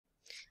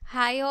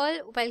Hi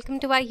all,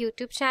 welcome to our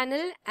YouTube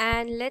channel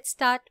and let's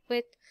start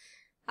with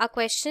our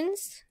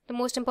questions, the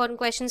most important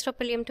questions for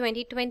Prelim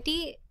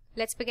 2020.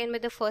 Let's begin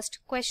with the first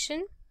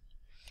question.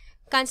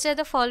 Consider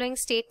the following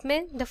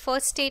statement. The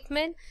first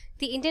statement,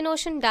 the Indian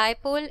Ocean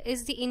dipole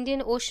is the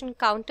Indian Ocean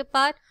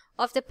counterpart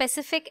of the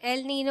Pacific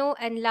El Nino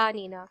and La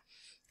Nina.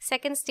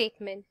 Second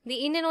statement,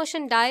 the Indian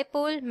Ocean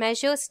dipole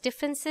measures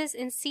differences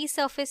in sea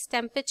surface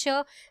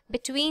temperature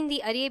between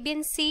the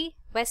Arabian Sea,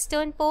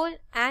 Western Pole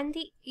and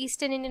the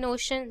Eastern Indian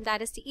Ocean, that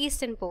is the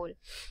Eastern Pole.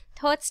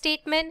 Third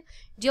statement,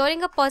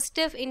 during a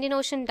positive Indian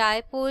Ocean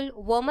dipole,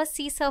 warmer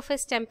sea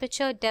surface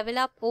temperature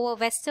develop over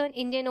Western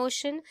Indian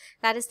Ocean,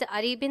 that is the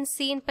Arabian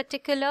Sea in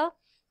particular.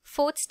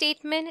 Fourth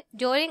statement,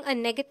 during a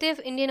negative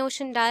Indian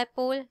Ocean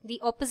dipole, the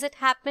opposite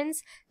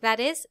happens, that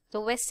is, the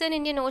Western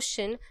Indian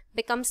Ocean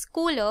becomes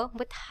cooler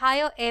with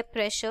higher air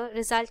pressure,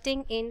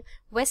 resulting in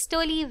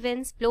westerly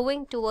winds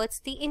blowing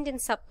towards the Indian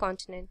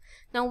subcontinent.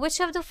 Now,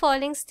 which of the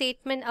following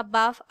statement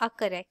above are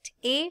correct?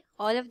 A,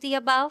 all of the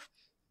above,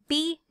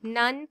 B,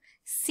 none,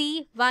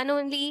 C, one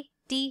only,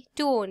 D,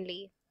 two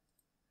only.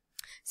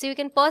 So you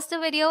can pause the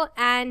video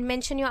and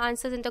mention your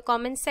answers in the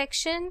comment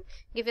section.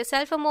 Give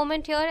yourself a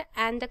moment here,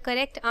 and the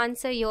correct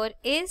answer here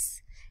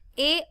is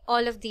A,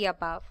 all of the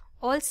above.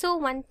 Also,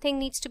 one thing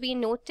needs to be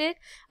noted,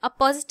 a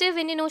positive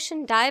Indian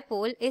Ocean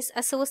dipole is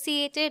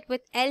associated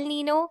with El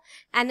Nino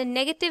and a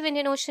negative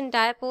Indian Ocean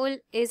dipole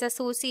is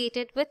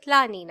associated with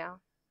La Nina.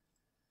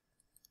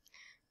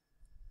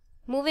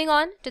 Moving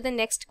on to the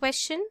next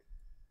question.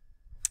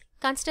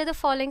 Consider the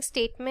following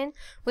statement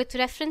with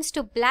reference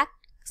to black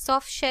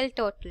soft-shell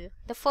turtle.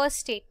 The first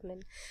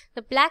statement,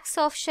 the black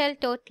soft-shell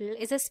turtle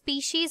is a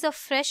species of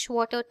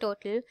freshwater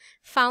turtle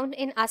found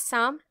in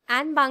Assam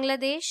and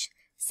Bangladesh.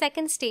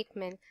 Second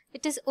statement,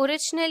 it is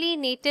originally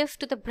native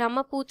to the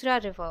Brahmaputra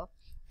river.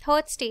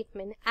 Third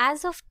statement,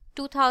 as of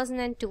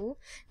 2002,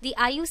 the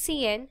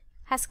IUCN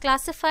has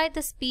classified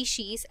the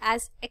species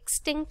as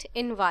extinct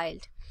in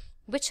wild.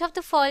 Which of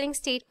the following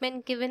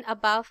statement given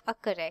above are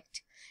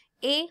correct?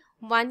 A,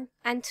 1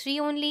 and 3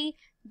 only,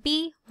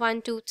 B,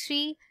 1, 2,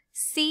 3,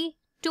 C,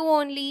 2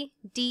 only,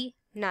 D,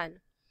 none.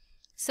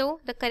 So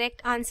the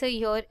correct answer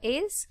here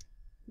is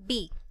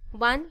B,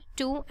 1,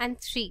 2 and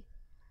 3.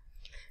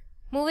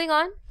 Moving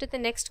on to the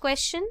next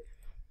question.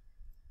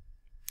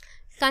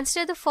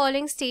 Consider the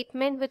following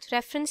statement with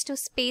reference to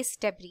space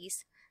debris.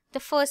 The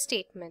first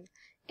statement,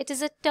 it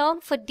is a term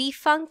for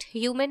defunct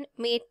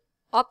human-made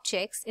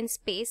objects in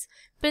space,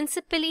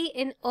 principally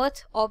in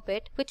Earth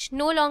orbit, which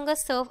no longer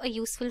serve a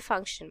useful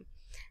function.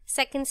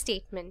 Second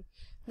statement,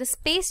 the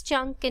space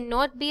junk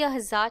cannot be a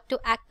hazard to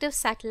active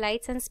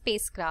satellites and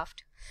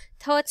spacecraft.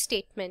 Third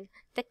statement,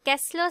 the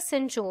Kessler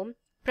syndrome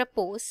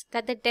proposed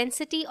that the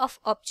density of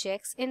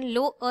objects in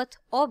low Earth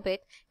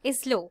orbit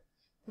is low.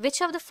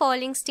 Which of the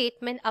following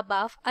statement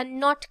above are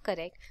not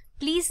correct?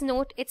 Please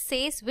note it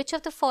says which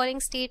of the following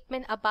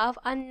statement above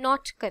are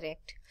not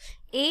correct.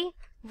 A,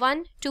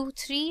 1, 2,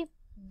 3,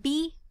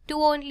 B,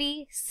 2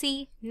 only,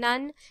 C,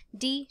 none,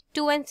 D,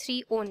 2 and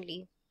 3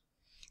 only.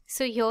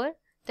 So here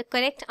the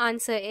correct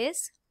answer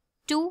is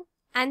 2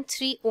 and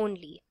 3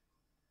 only.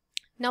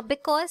 Now,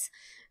 because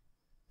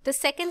the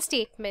second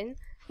statement,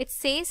 it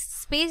says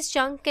space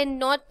junk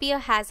cannot be a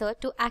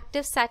hazard to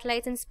active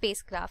satellites and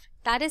spacecraft.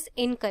 That is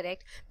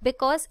incorrect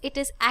because it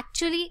is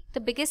actually the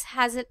biggest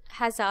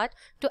hazard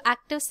to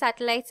active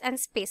satellites and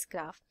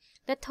spacecraft.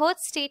 The third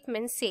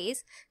statement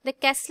says the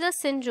Kessler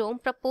syndrome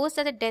proposed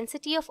that the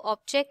density of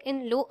object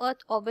in low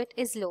Earth orbit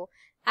is low.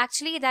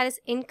 Actually, that is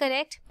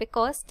incorrect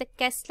because the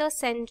Kessler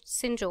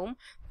syndrome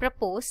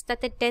proposed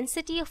that the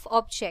density of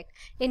object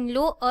in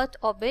low Earth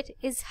orbit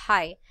is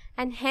high,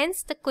 and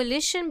hence the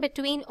collision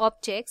between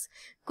objects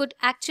could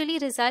actually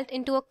result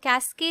into a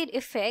cascade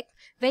effect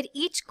where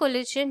each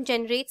collision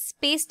generates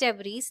space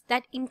debris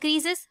that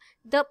increases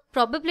the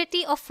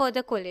probability of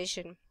further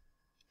collision.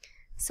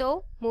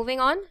 So,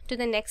 moving on to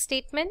the next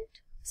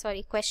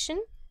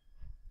question.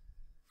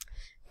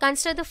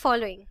 Consider the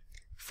following.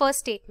 First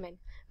statement,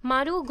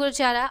 Maru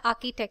Gurjara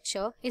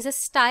architecture is a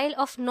style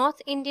of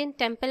North Indian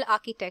temple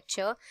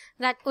architecture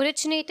that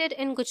originated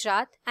in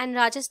Gujarat and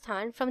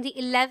Rajasthan from the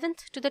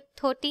 11th to the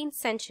 13th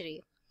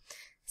century.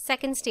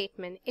 Second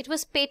statement, it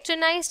was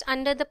patronized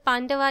under the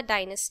Pandava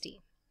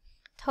dynasty.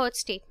 Third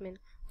statement,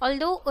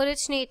 although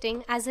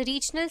originating as a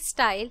regional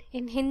style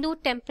in Hindu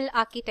temple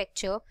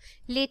architecture,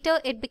 later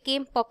it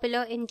became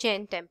popular in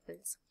Jain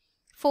temples.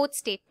 Fourth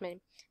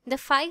statement, the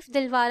 5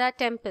 Dilwara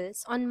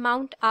temples on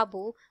Mount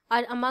Abu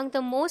are among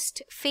the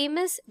most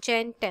famous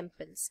Jain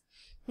temples.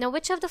 Now,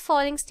 which of the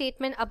following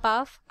statement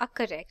above are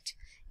correct?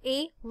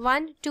 A,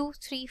 1, 2,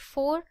 3,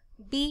 4,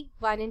 B,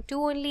 1 and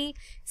 2 only,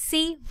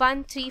 C,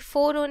 1, 3,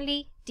 4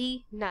 only,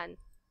 D, none.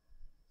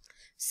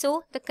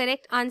 So, the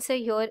correct answer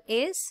here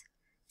is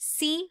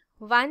C,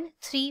 1,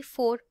 3,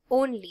 4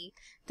 only.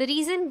 The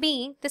reason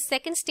being the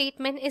second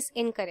statement is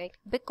incorrect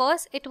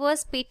because it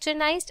was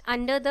patronized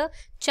under the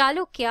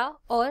Chalukya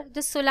or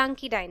the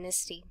Solanki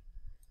dynasty.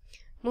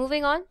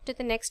 Moving on to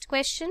the next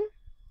question.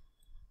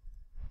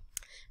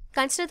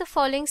 Consider the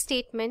following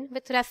statement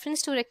with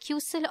reference to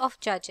recusal of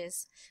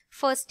judges.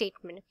 First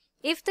statement.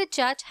 If the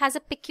judge has a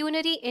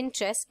pecuniary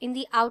interest in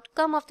the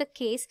outcome of the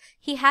case,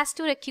 he has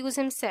to recuse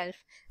himself.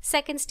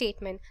 Second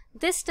statement.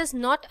 This does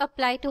not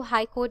apply to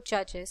High Court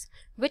judges.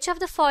 Which of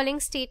the following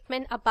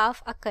statement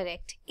above are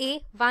correct?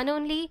 A. One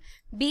only.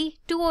 B.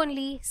 Two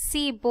only.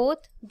 C.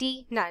 Both.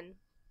 D. None.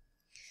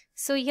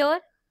 So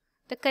here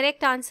the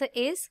correct answer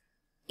is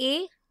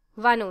A.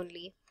 One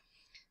only.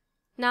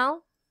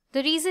 Now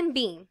the reason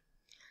being,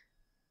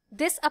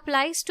 this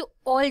applies to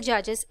all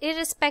judges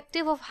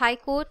irrespective of High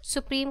Court,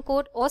 Supreme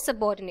Court or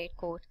subordinate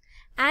court.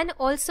 And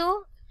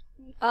also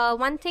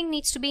one thing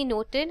needs to be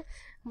noted.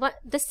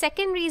 The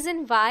second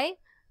reason why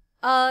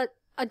a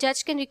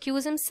judge can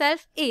recuse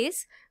himself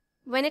is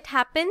when it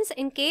happens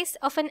in case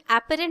of an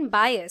apparent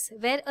bias,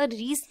 where a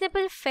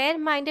reasonable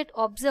fair-minded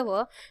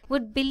observer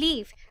would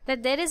believe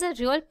that there is a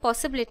real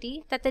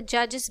possibility that the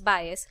judge is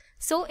biased.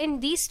 So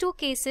in these two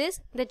cases,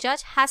 the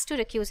judge has to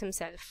recuse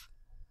himself.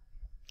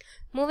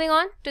 Moving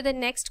on to the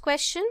next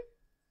question.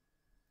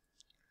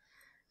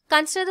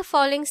 Consider the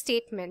following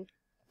statement.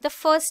 The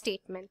first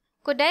statement.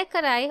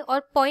 Kodai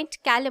or Point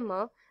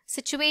Calamar,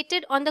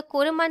 situated on the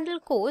Coromandel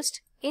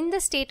coast in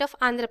the state of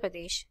Andhra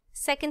Pradesh.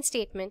 Second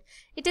statement.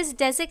 It is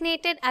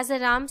designated as a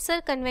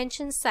Ramsar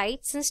Convention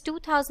site since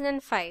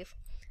 2005.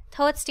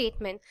 Third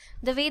statement.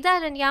 The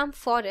Vedaranyam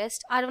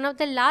forests are one of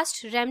the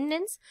last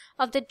remnants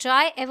of the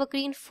dry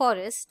evergreen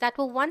forests that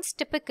were once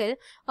typical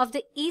of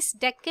the East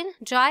Deccan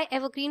dry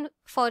evergreen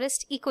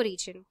forest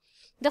ecoregion.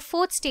 The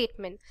fourth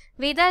statement.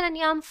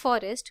 Vedaranyam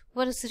forest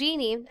was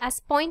renamed as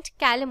Point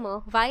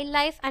Calamar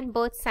Wildlife and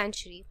Bird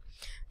Sanctuary.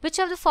 Which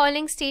of the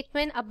following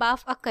statement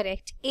above are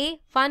correct? A.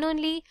 One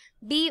only.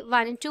 B.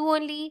 One and two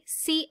only.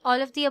 C.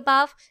 All of the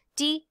above.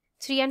 D.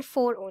 Three and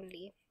four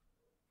only.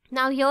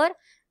 Now here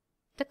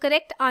the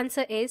correct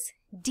answer is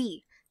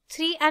D.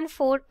 3 and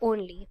 4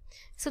 only.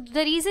 So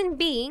the reason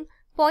being,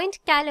 Point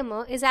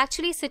Calamar is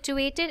actually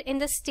situated in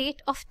the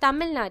state of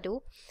Tamil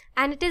Nadu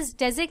and it is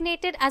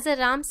designated as a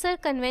Ramsar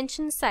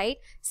Convention site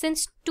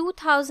since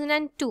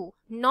 2002,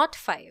 not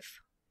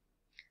 5.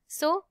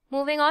 So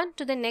moving on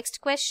to the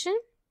next question.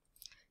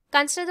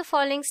 Consider the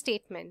following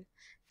statement.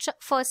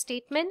 First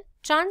statement.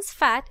 Trans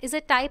fat is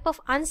a type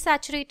of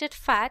unsaturated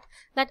fat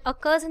that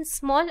occurs in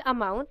small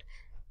amount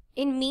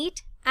in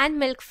meat and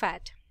milk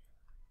fat.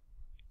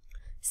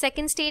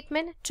 Second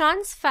statement.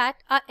 Trans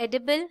fat are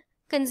edible.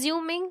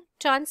 Consuming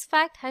trans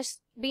fat has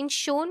been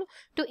shown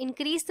to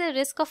increase the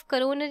risk of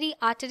coronary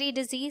artery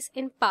disease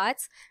in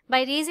parts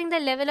by raising the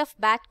level of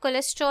bad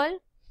cholesterol.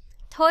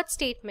 Third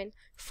statement.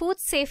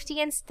 Food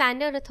Safety and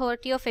Standard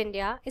Authority of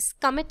India is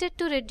committed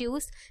to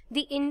reduce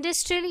the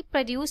industrially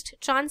produced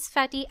trans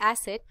fatty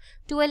acid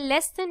to a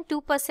less than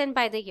 2%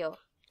 by the year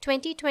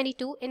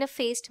 2022 in a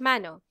phased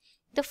manner.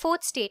 The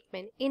fourth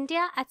statement.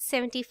 India at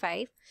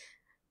 75,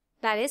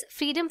 that is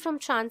freedom from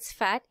trans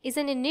fat, is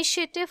an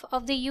initiative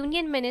of the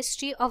Union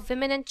Ministry of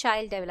Women and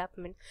Child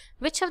Development.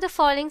 Which of the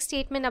following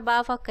statement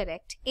above are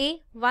correct?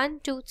 A. 1,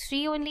 2,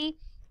 3 only.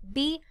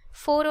 B.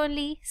 4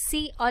 only.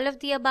 C. All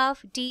of the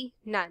above. D.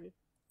 None.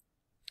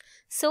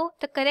 So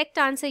the correct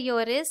answer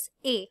here is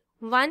A.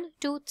 1,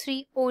 2,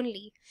 3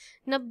 only.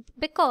 Now,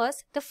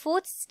 because the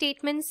fourth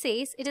statement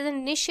says it is an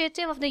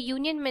initiative of the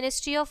Union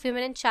Ministry of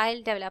Women and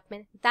Child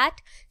Development, that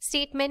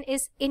statement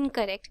is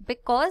incorrect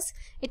because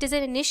it is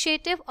an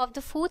initiative of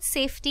the Food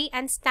Safety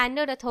and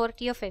Standard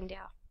Authority of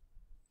India.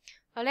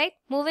 Alright,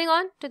 moving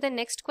on to the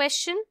next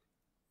question.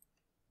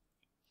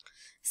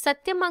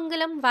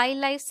 Satyamangalam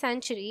Wildlife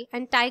Sanctuary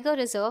and Tiger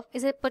Reserve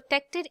is a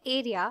protected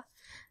area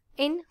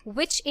in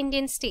which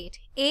Indian state?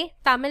 A.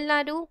 Tamil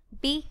Nadu.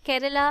 B.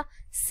 Kerala.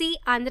 C.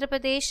 Andhra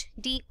Pradesh.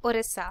 D.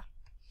 Orissa.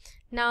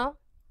 Now,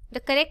 the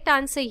correct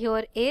answer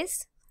here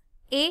is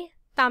A.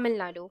 Tamil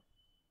Nadu.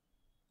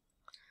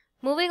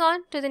 Moving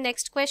on to the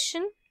next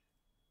question.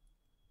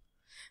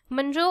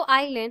 Monroe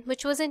Island,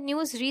 which was in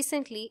news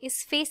recently,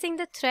 is facing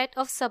the threat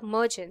of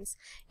submergence.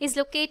 Is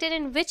located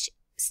in which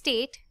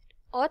state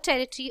or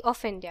territory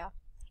of India?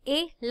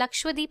 A.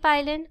 Lakshadweep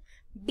Island.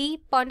 B.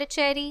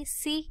 Pondicherry.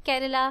 C.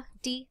 Kerala.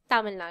 D.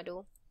 Tamil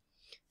Nadu.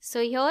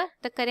 So here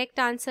the correct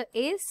answer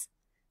is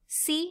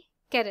C.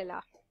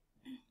 Kerala.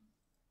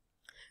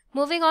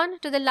 Moving on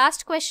to the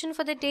last question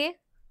for the day.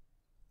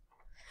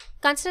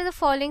 Consider the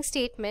following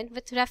statement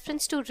with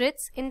reference to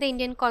writs in the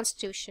Indian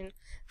Constitution.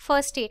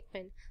 First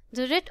statement.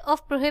 The writ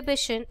of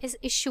prohibition is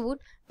issued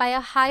by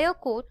a higher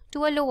court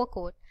to a lower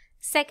court.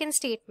 Second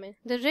statement.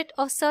 The writ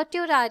of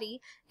certiorari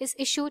is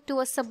issued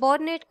to a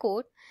subordinate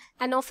court,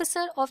 an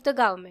officer of the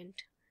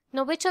government.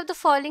 Now, which of the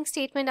following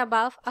statement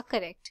above are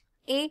correct?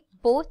 A.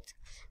 Both.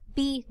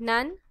 B.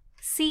 None.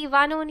 C.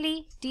 One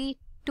only. D.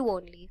 Two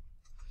only.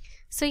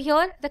 So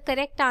here the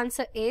correct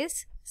answer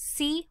is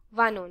C.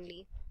 One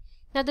only.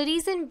 Now the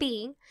reason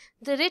being,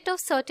 the writ of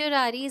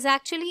certiorari is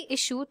actually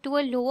issued to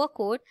a lower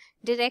court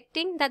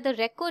directing that the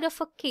record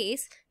of a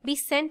case be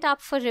sent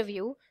up for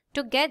review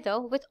together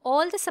with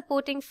all the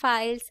supporting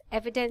files,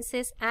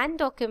 evidences and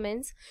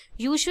documents,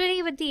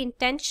 usually with the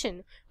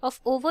intention of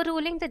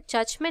overruling the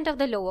judgment of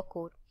the lower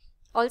court.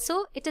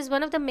 Also, it is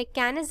one of the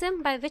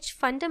mechanisms by which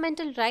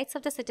fundamental rights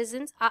of the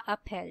citizens are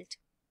upheld.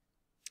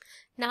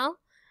 Now,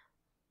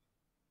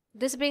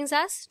 this brings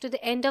us to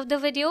the end of the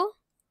video.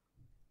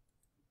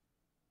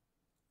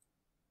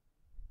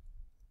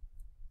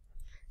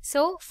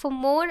 So, for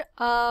more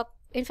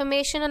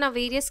information on our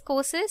various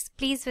courses,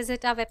 please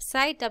visit our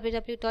website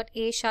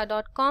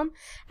www.ashah.com,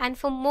 and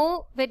for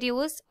more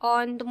videos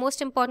on the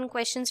most important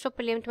questions for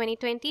Prelim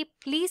 2020,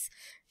 please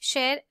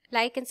share,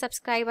 like and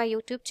subscribe our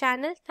YouTube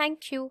channel.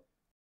 Thank you.